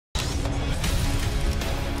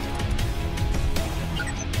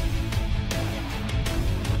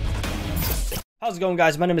How's it going,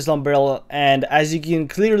 guys? My name is Lumbrella, and as you can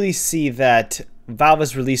clearly see that Valve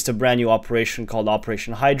has released a brand new operation called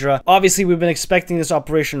Operation Hydra. Obviously, we've been expecting this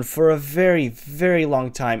operation for a very long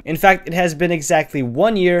time. In fact, it has been exactly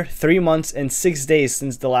 1 year, 3 months, and 6 days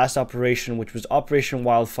since the last operation, which was Operation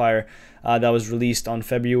Wildfire, that was released on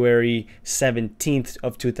February 17th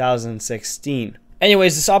of 2016.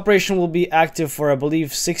 Anyways, this operation will be active for, I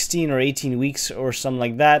believe, 16 or 18 weeks or something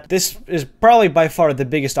like that. This is probably by far the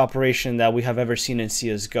biggest operation that we have ever seen in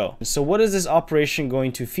CSGO. So what is this operation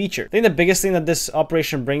going to feature? I think the biggest thing that this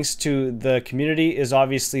operation brings to the community is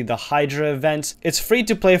obviously the Hydra event. It's free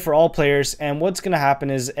to play for all players, and what's going to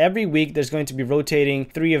happen is every week there's going to be rotating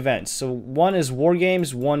 3 events. So one is War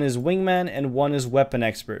Games, one is Wingman, and one is Weapon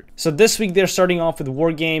Expert. So this week they're starting off with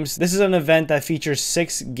War Games. This is an event that features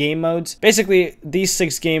 6 game modes. Basically, these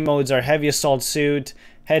 6 game modes are Heavy Assault Suit,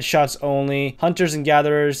 Headshots Only, Hunters and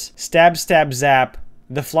Gatherers, Stab Stab Zap,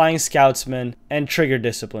 the Flying Scoutsman, and Trigger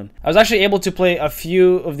Discipline. I was actually able to play a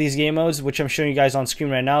few of these game modes, which I'm showing you guys on screen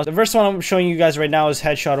right now. The first one I'm showing you guys right now is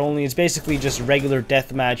Headshot Only. It's basically just regular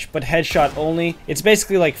deathmatch, but Headshot Only. It's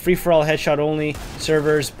basically like free-for-all Headshot Only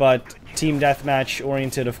servers, but team deathmatch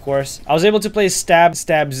oriented, of course. I was able to play Stab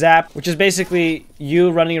Stab Zap, which is basically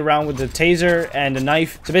you running around with a taser and a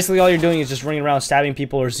knife. So basically all you're doing is just running around stabbing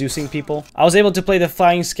people or Zeusing people. I was able to play the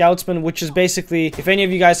Flying Scoutsman, which is basically, if any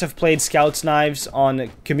of you guys have played Scoutzknivez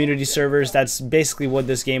on community servers, that's basically what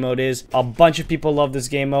this game mode is. A bunch of people love this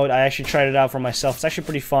game mode. I actually tried it out for myself. It's actually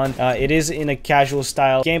pretty fun. It is in a casual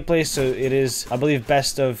style gameplay, so it is, I believe,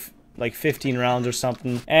 best of like 15 rounds or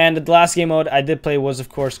something. And the last game mode I did play was, of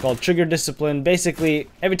course, called Trigger Discipline. Basically,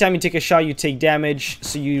 every time you take a shot, you take damage,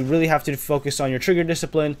 so you really have to focus on your trigger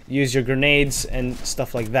discipline, use your grenades, and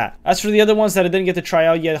stuff like that. As for the other ones that I didn't get to try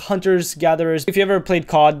out yet, Hunters, Gatherers. If you ever played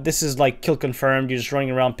COD, this is like kill confirmed. You're just running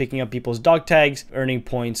around picking up people's dog tags, earning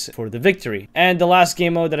points for the victory. And the last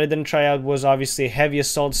game mode that I didn't try out was obviously Heavy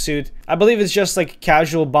Assault Suit. I believe it's just like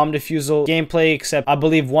casual bomb defusal gameplay, except I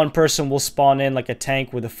believe one person will spawn in like a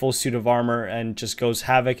tank with a full suit of armor and just goes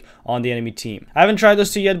havoc on the enemy team. I haven't tried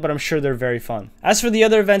those 2 yet, but I'm sure they're very fun. As for the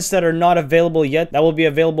other events that are not available yet, that will be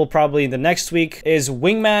available probably the next week, is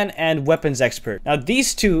Wingman and Weapons Expert. Now,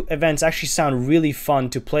 these 2 events actually sound really fun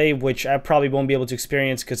to play, which I probably won't be able to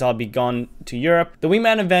experience because I'll be gone to Europe. The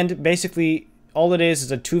Wingman event, basically all it is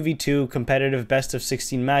a 2v2 competitive best of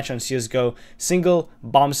 16 match on CSGO single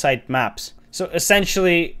bomb site maps. So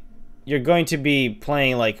essentially, you're going to be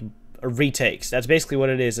playing like retakes. That's basically what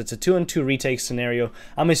it is. It's a 2-on-2 retake scenario,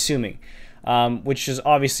 I'm assuming, which is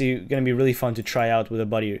obviously going to be really fun to try out with a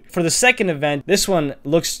buddy. For the second event, this one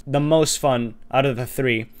looks the most fun out of the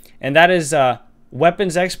 3, and that is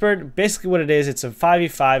Weapons Expert. Basically what it is, it's a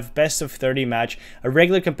 5v5 best of 30 match, a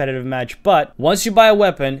regular competitive match, but once you buy a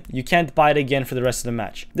weapon, you can't buy it again for the rest of the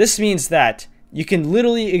match. This means that you can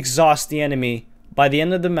literally exhaust the enemy by the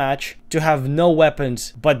end of the match to have no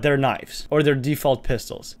weapons but their knives or their default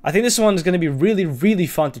pistols. I think this one is going to be really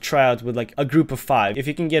fun to try out with like a group of 5. If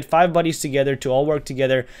you can get 5 buddies together to all work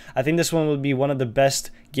together, I think this one will be one of the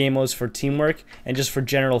best game modes for teamwork and just for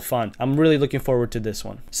general fun. I'm really looking forward to this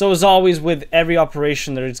one. So as always, with every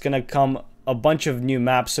operation, there's going to come a bunch of new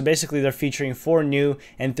maps. So basically they're featuring 4 new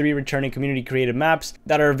and 3 returning community created maps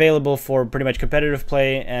that are available for pretty much competitive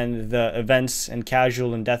play and the events and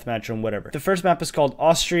casual and deathmatch and whatever. The first map is called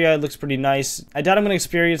Austria. It looks pretty nice. I doubt I'm going to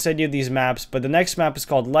experience any of these maps, but the next map is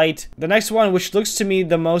called Light. The next one, which looks to me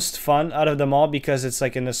the most fun out of them all because it's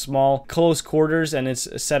like in a small close quarters and it's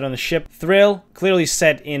set on a ship. Thrill, clearly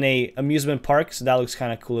set in a amusement park, so that looks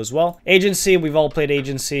kind of cool as well. Agency, we've all played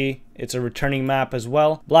Agency. It's a returning map as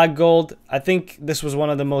well. Black Gold, I think this was one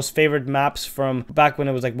of the most favorite maps from back when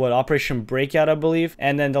it was like, what, Operation Breakout, I believe.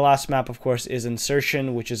 And then the last map, of course, is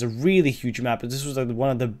Insertion, which is a really huge map. This was like one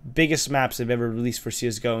of the biggest maps they've ever released for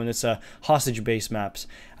CSGO, and it's a hostage-based maps.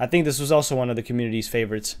 I think this was also one of the community's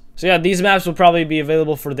favorites. So yeah, these maps will probably be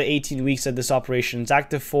available for the 18 weeks that this operation is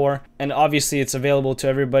active for. And obviously it's available to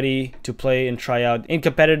everybody to play and try out in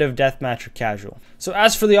competitive, deathmatch, or casual. So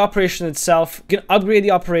as for the operation itself, you can upgrade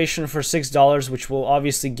the operation for $6, which will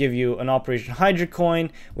obviously give you an Operation Hydra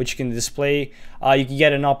coin, which you can display. You can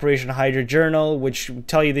get an Operation Hydra journal, which will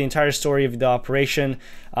tell you the entire story of the operation.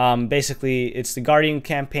 Basically, it's the Guardian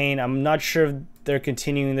campaign. I'm not sure if they're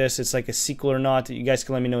continuing this, it's like a sequel or not. You guys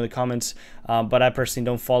can let me know in the comments, but I personally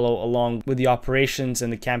don't follow along with the operations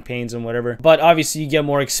and the campaigns and whatever. But obviously you get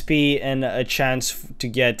more XP and a chance to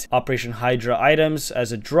get Operation Hydra items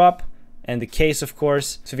as a drop, and the case, of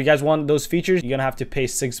course. So if you guys want those features, you're gonna have to pay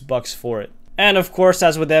 $6 for it. And of course,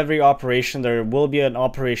 as with every operation, there will be an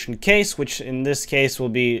operation case, which in this case will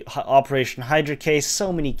be Operation Hydra case.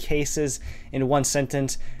 So many cases in one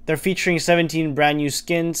sentence. They're featuring 17 brand new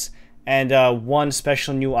skins and one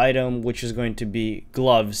special new item, which is going to be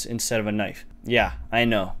gloves instead of a knife. Yeah, I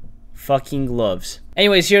know. Fucking gloves.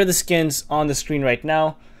 Anyways, here are the skins on the screen right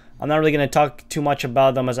now. I'm not really going to talk too much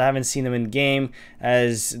about them as I haven't seen them in game,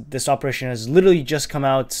 as this operation has literally just come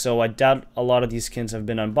out, so I doubt a lot of these skins have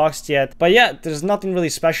been unboxed yet. But yeah, there's nothing really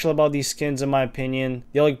special about these skins in my opinion.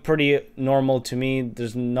 They look pretty normal to me.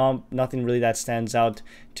 There's nothing really that stands out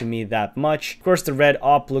to me that much. Of course, the red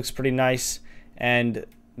op looks pretty nice, and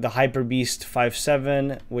the Hyper Beast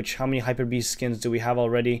 5.7, which how many Hyper Beast skins do we have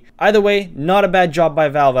already? Either way, not a bad job by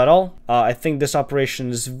Valve at all. I think this operation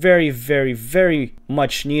is very, very, very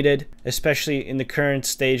much needed, especially in the current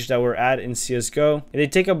stage that we're at in CSGO. If they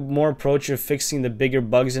take a more approach of fixing the bigger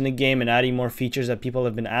bugs in the game and adding more features that people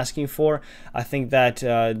have been asking for, I think that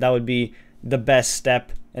that would be the best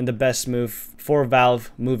step and the best move for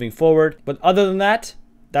Valve moving forward. But other than that,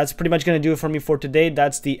 that's pretty much going to do it for me for today.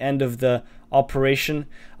 That's the end of the operation.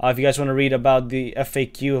 If you guys want to read about the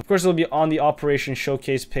FAQ, of course it'll be on the operation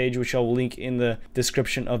showcase page, which I'll link in the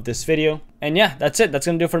description of this video. And yeah, that's it. That's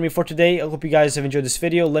going to do it for me for today. I hope you guys have enjoyed this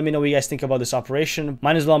video. Let me know what you guys think about this operation.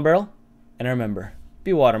 Mine is Long Barrel, and remember,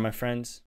 be water, my friends.